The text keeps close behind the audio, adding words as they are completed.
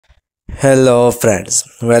Hello friends,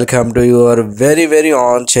 welcome to your very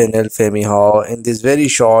own channel Femi How. In this very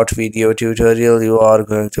short video tutorial you are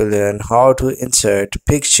going to learn how to insert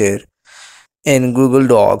picture in Google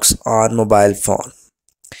Docs on mobile phone.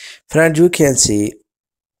 Friends, you can see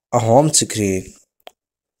a home screen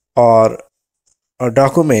or a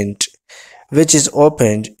document which is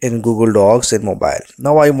opened in Google Docs in mobile.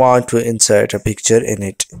 Now I want to insert a picture in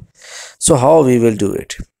it. So how we will do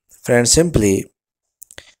it? Friends, simply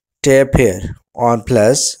tap here on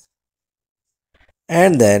plus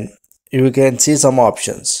and then you can see some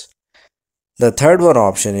options. The third one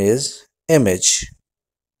option is image.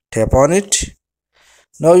 Tap on it.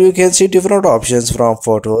 Now you can see different options from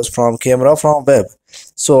photos, from camera, from web.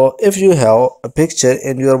 So if you have a picture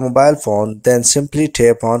in your mobile phone, then simply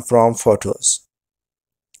tap on from photos.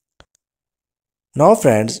 Now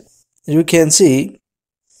friends, you can see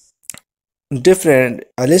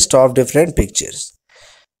a list of different pictures.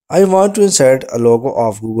 I want to insert a logo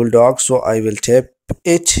of Google Docs, so I will tap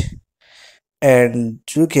it and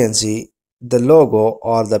you can see the logo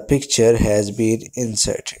or the picture has been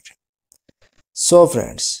inserted. So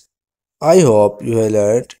friends, I hope you have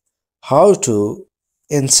learned how to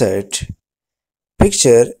insert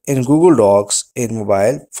picture in Google Docs in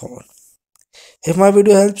mobile phone. If my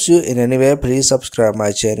video helps you in any way, please subscribe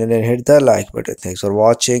my channel and hit the like button. Thanks for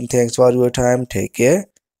watching. Thanks for your time. Take care.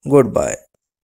 Goodbye.